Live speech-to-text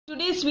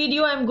Today's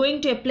video I am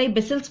going to apply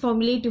Bessel's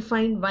formula to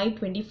find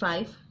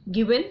y25.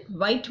 Given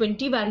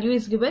y20 value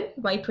is given,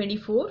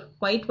 y24,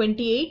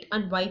 y28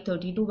 and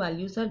y32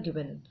 values are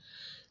given.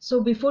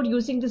 So before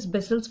using this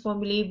Bessel's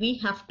formula, we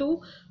have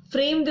to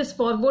frame this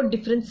forward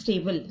difference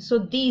table. So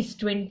these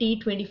 20,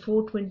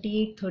 24,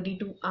 28,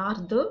 32 are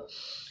the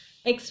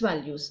x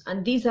values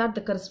and these are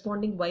the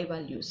corresponding y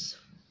values.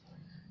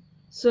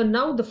 So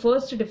now the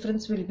first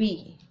difference will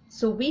be,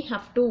 so we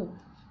have to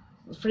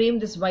frame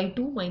this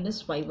y2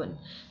 minus y1.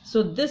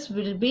 So this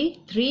will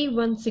be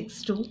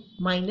 3162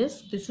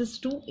 minus this is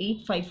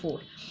 2854.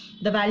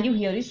 The value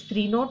here is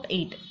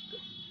 308.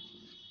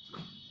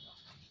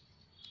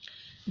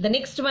 The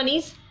next one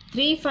is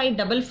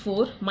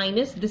 3544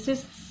 minus this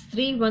is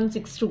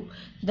 3162.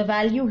 The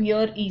value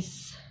here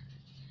is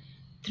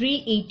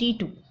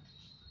 382.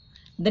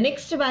 The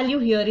next value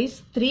here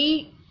is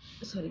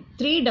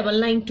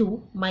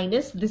 3992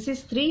 minus this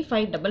is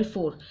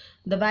 3544.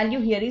 The value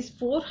here is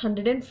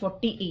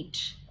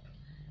 448.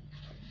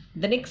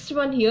 The next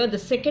one here, the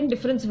second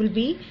difference will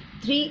be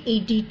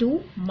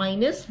 382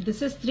 minus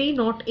this is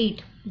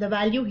 308. The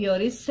value here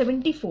is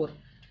 74.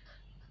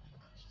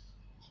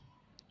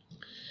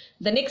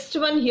 The next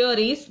one here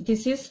is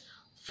this is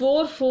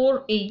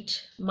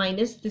 448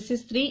 minus this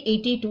is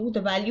 382.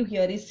 The value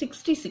here is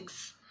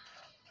 66.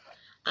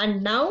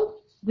 And now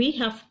we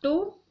have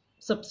to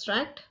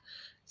subtract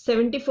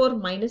 74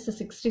 minus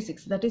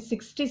 66, that is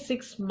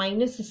 66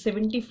 minus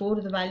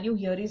 74, the value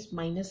here is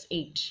minus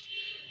 8.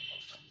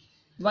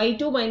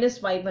 y2 minus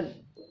y1.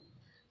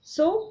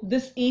 So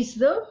this is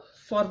the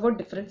forward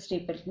difference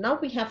table. Now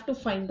we have to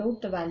find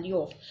out the value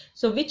of,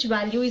 so which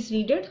value is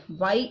needed?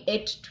 Y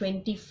at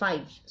 25.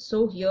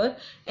 So here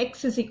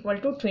x is equal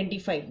to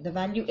 25. The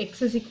value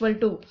x is equal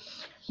to,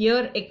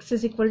 here x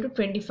is equal to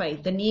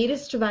 25. The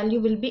nearest value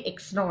will be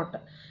x0.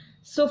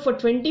 So for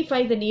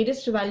 25 the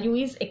nearest value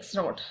is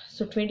x0.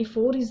 So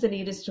 24 is the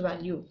nearest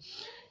value.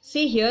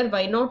 See here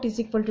y0 is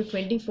equal to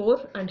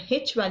 24 and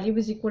h value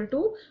is equal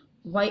to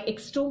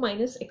x2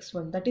 minus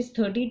x1, that is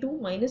 32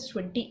 minus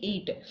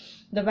 28.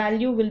 The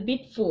value will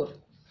be 4.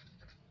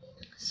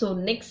 So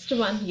next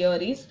one here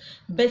is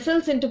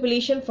Bessel's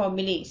interpolation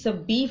formula. So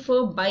B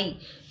for by.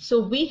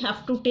 So we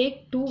have to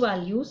take two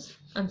values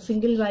and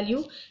single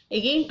value,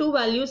 again two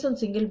values and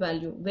single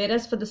value,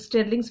 whereas for the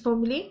Stirling's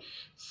formula,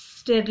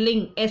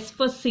 Stirling S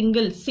for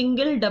single,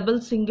 single, double,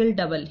 single,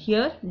 double.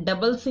 Here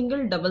double,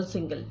 single, double,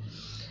 single.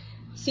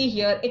 See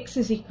here x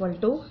is equal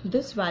to,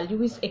 this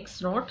value is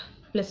x0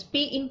 plus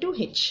p into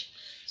h.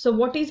 So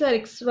what is our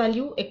x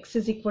value? X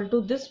is equal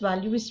to, this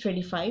value is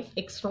 25,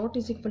 x0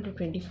 is equal to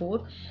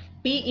 24,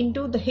 p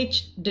into the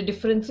h, the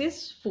difference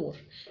is 4.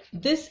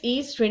 This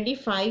is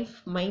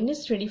 25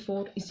 minus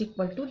 24 is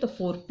equal to the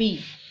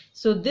 4p.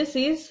 So this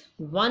is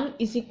 1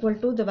 is equal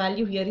to, the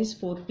value here is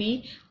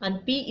 4p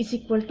and p is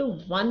equal to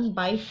 1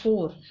 by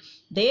 4.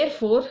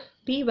 Therefore,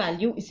 p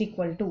value is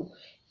equal to,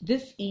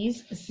 this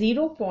is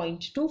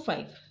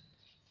 0.25.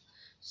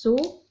 So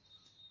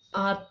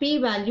our p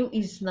value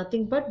is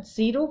nothing but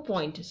 0.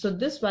 So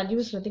this value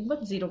is nothing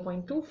but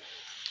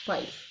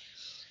 0.25.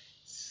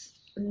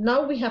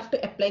 Now we have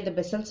to apply the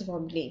Bessel's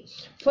formula.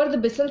 For the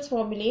Bessel's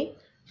formula,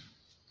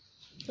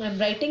 I am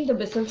writing the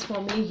Bessel's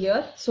formula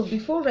here. So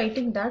before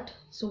writing that,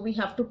 so we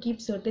have to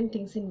keep certain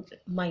things in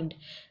mind.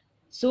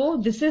 So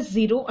this is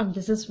 0 and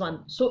this is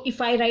 1. So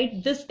if I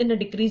write this in a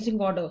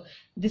decreasing order,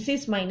 this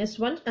is minus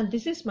 1 and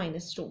this is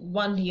minus 2.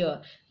 1 here.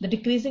 The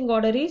decreasing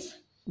order is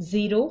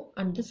 0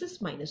 and this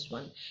is minus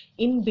 1.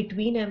 In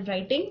between I am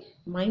writing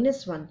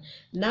minus 1.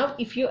 Now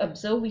if you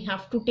observe, we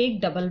have to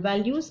take double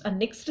values and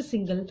next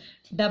single,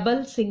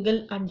 double,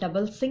 single and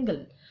double,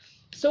 single.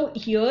 So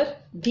here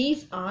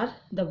these are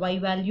the y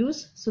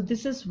values. So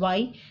this is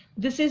y,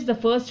 this is the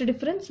first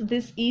difference,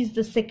 this is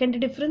the second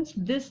difference,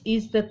 this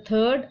is the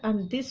third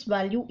and this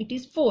value it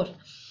is 4.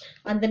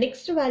 And the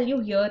next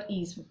value here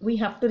is, we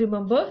have to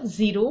remember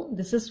 0,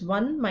 this is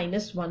 1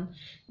 minus 1,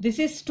 this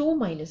is 2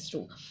 minus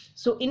 2.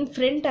 So in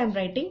front I am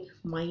writing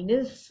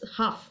minus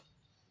half.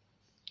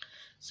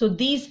 So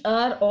these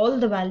are all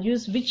the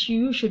values which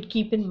you should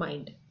keep in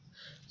mind.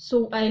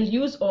 So I'll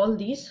use all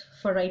these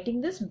for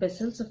writing this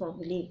Bessel's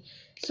formula.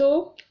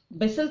 So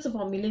Bessel's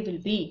formula will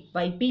be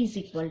yp is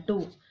equal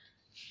to,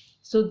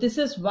 so this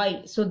is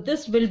y, so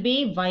this will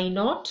be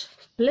y0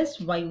 plus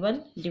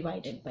y1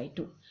 divided by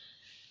 2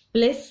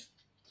 plus,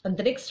 and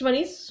the next one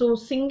is, so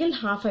single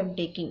half I am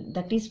taking,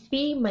 that is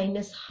p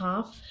minus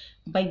half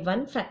by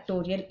 1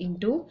 factorial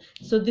into,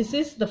 so this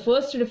is the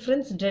first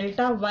difference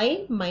delta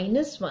y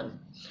minus 1,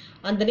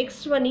 and the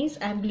next one is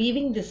I am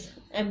leaving this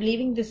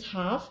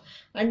half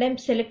and I am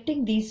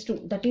selecting these two,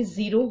 that is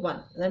 0,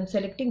 1. I am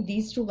selecting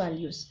these two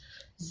values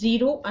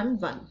 0 and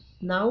 1.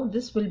 Now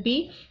this will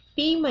be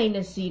p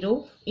minus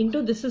 0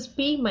 into, this is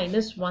p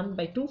minus 1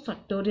 by 2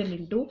 factorial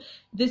into,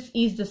 this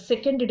is the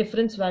second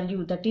difference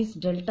value, that is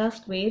delta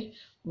square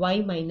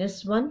y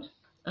minus 1,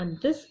 and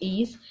this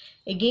is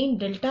again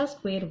delta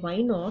square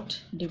y0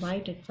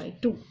 divided by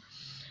 2.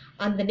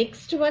 And the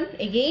next one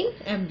again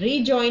I am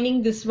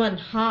rejoining this one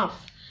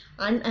half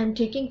and I'm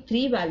taking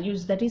three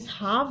values, that is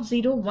half,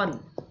 0, 1.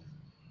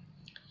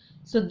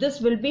 So this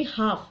will be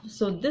half.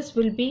 So this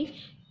will be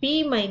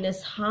p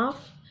minus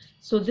half.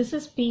 So this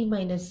is p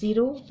minus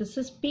 0. This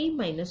is p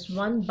minus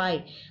 1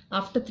 by,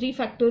 after 3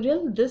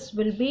 factorial, this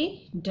will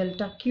be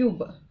delta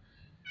cube.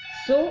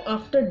 So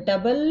after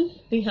double,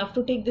 we have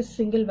to take this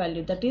single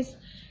value, that is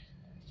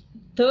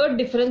third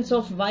difference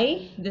of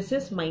y, this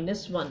is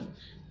minus 1,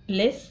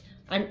 plus,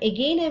 and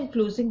again I am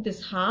closing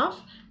this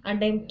half,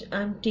 and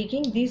I'm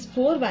taking these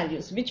 4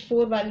 values. Which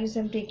 4 values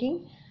I'm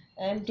taking?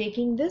 I am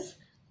taking this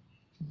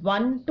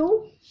 1,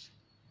 2,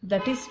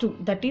 that is 2,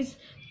 that is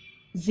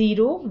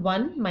 0,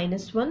 1,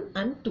 minus 1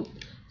 and 2.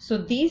 So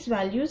these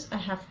values I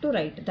have to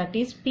write, that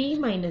is p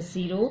minus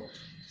 0.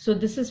 So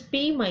this is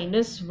p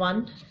minus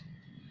 1.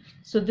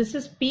 So this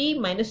is p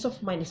minus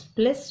of minus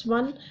plus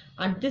 1,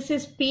 and this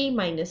is p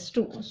minus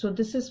 2. So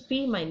this is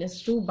p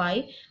minus 2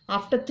 by,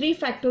 after 3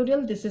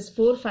 factorial, this is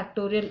 4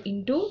 factorial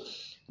into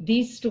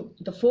these two.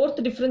 The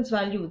fourth difference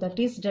value, that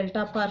is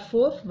delta power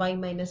 4 y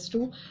minus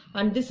 2,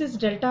 and this is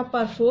delta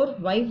power 4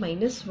 y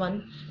minus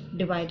 1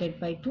 divided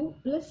by 2,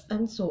 plus,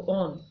 and so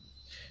on.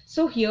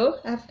 So here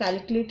I have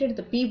calculated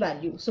the p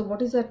value. So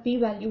what is that p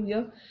value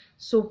here?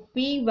 So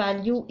p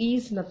value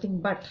is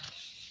nothing but,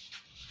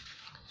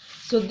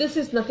 so this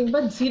is nothing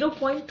but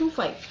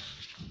 0.25.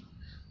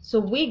 So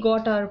we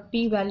got our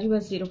p value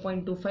as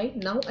 0.25.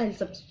 Now I'll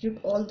substitute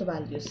all the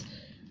values.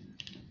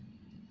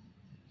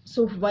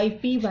 So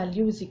yp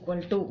value is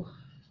equal to,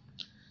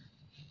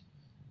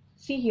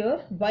 see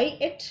here, y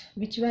at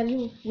which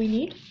value we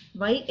need?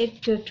 Y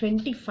at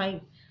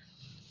 25.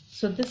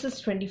 So this is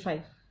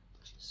 25.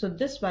 So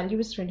this value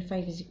is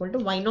 25 is equal to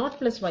y0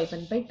 plus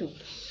y1 by 2.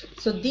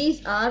 So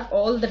these are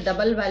all the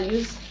double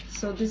values.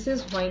 So this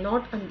is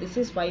y0 and this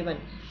is y1.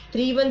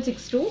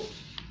 3162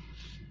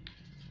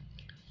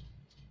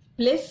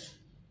 plus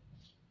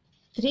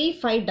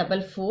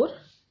 3544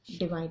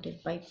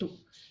 divided by 2.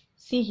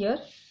 See here,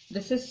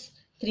 this is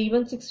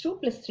 3162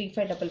 plus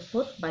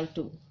 3544 by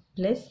 2,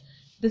 plus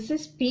this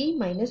is p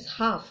minus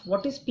half.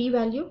 What is p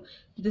value?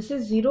 This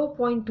is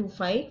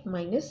 0.25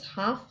 minus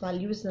half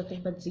value is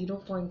nothing but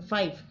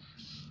 0.5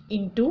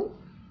 into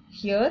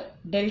here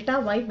delta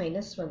y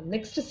minus 1.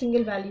 Next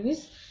single value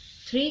is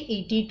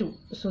 382.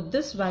 So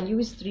this value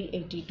is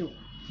 382.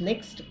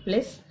 Next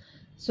plus,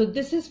 so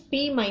this is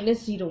p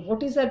minus 0.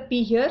 What is our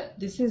p here?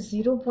 This is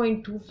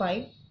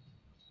 0.25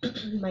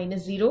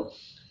 minus 0,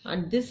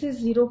 and this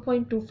is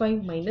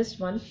 0.25 minus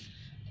 1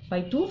 by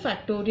 2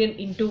 factorial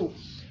into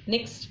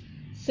next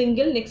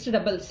single, next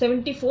double,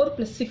 74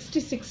 plus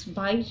 66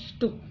 by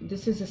 2.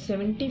 This is a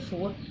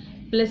 74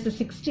 plus a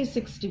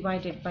 66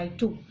 divided by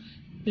 2,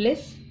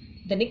 plus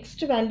the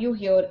next value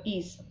here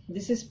is,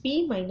 this is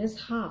p minus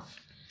half.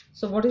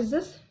 So what is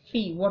this?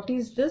 P. What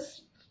is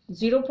this?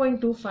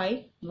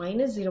 0.25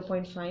 minus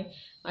 0.5,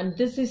 and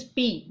this is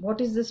p. What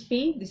is this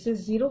p? This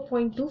is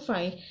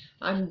 0.25,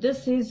 and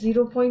this is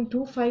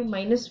 0.25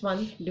 minus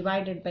 1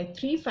 divided by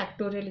 3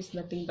 factorial is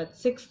nothing but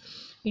 6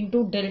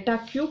 into delta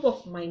cube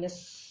of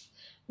minus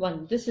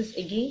 1. This is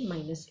again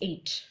minus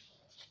 8.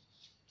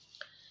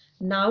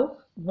 Now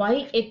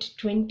y at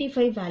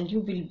 25 value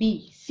will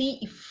be, see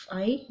if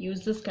I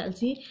use this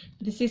calci,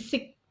 this is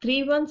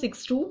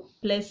 3162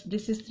 plus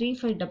this is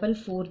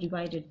 3544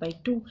 divided by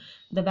 2.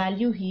 The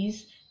value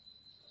is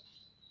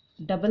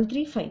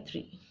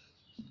 3353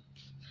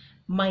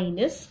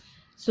 minus,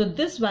 so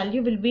this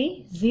value will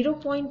be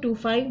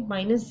 0.25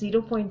 minus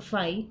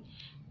 0.5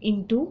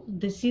 into,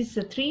 this is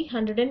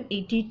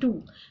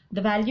 382.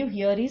 The value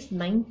here is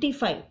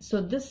 95. So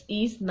this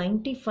is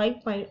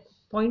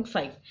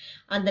 95.5.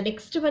 And the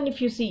next one, if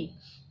you see,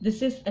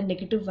 this is a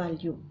negative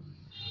value.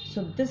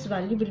 So this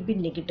value will be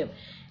negative.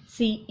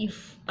 See,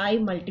 if I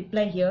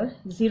multiply here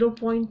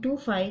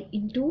 0.25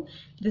 into,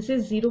 this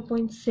is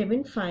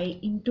 0.75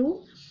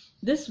 into,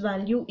 this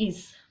value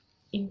is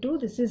into,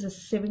 this is a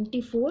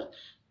 74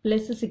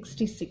 plus a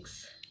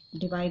 66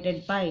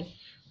 divided by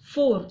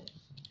 4.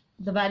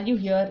 The value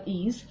here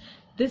is,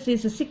 this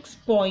is a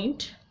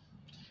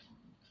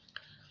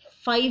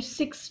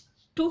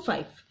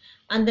 6.5625,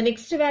 and the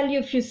next value,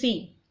 if you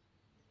see,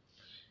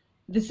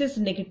 this is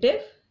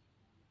negative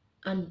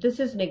and this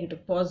is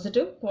negative.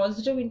 Positive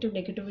into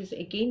negative is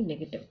again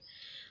negative,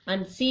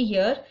 and see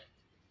here,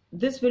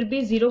 this will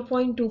be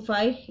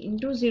 0.25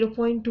 into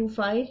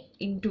 0.25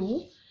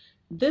 into,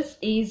 this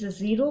is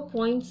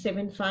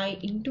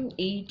 0.75 into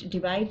 8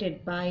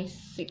 divided by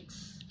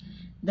 6.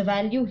 The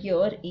value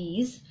here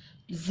is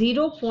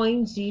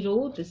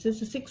 0.0, this is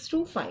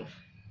 625.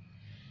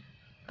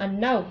 And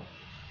now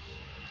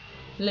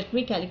let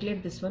me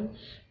calculate this one.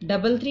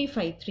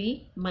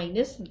 3353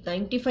 minus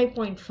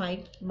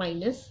 95.5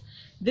 minus,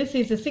 this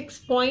is a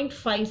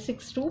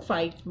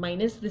 6.5625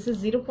 minus, this is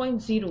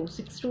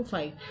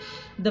 0.0625.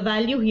 The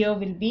value here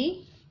will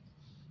be,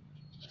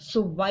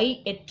 so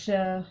y at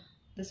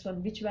this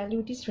one, which value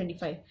it is?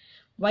 25.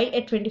 Y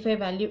at 25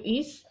 value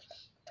is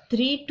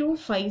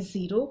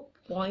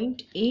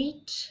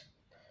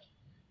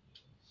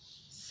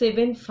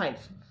 3250.875.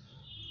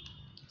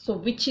 So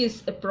which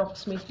is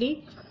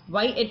approximately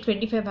y at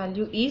 25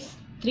 value is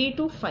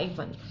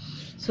 3251.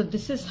 So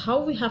this is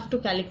how we have to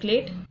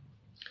calculate.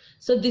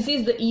 So this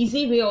is the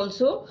easy way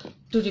also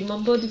to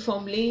remember the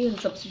formulae and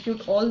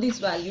substitute all these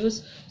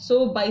values.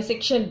 So by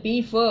section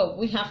B verb,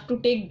 we have to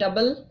take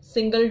double,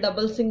 single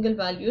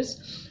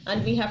values,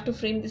 and we have to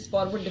frame this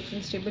forward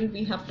difference table.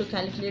 We have to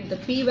calculate the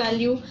P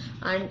value,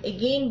 and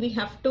again we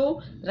have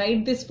to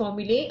write this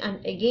formulae,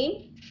 and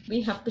again we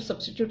have to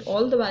substitute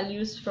all the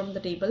values from the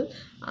table,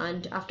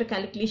 and after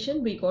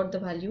calculation we got the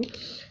value.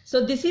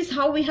 So this is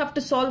how we have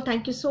to solve.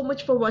 Thank you so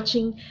much for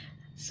watching.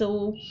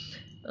 So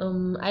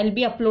I'll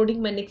be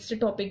uploading my next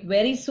topic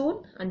very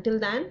soon. Until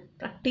then,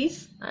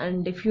 practice,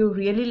 and if you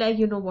really like,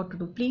 you know what to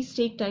do, please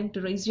take time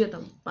to raise your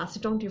thumb, pass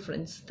it on to your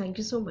friends. Thank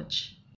you so much.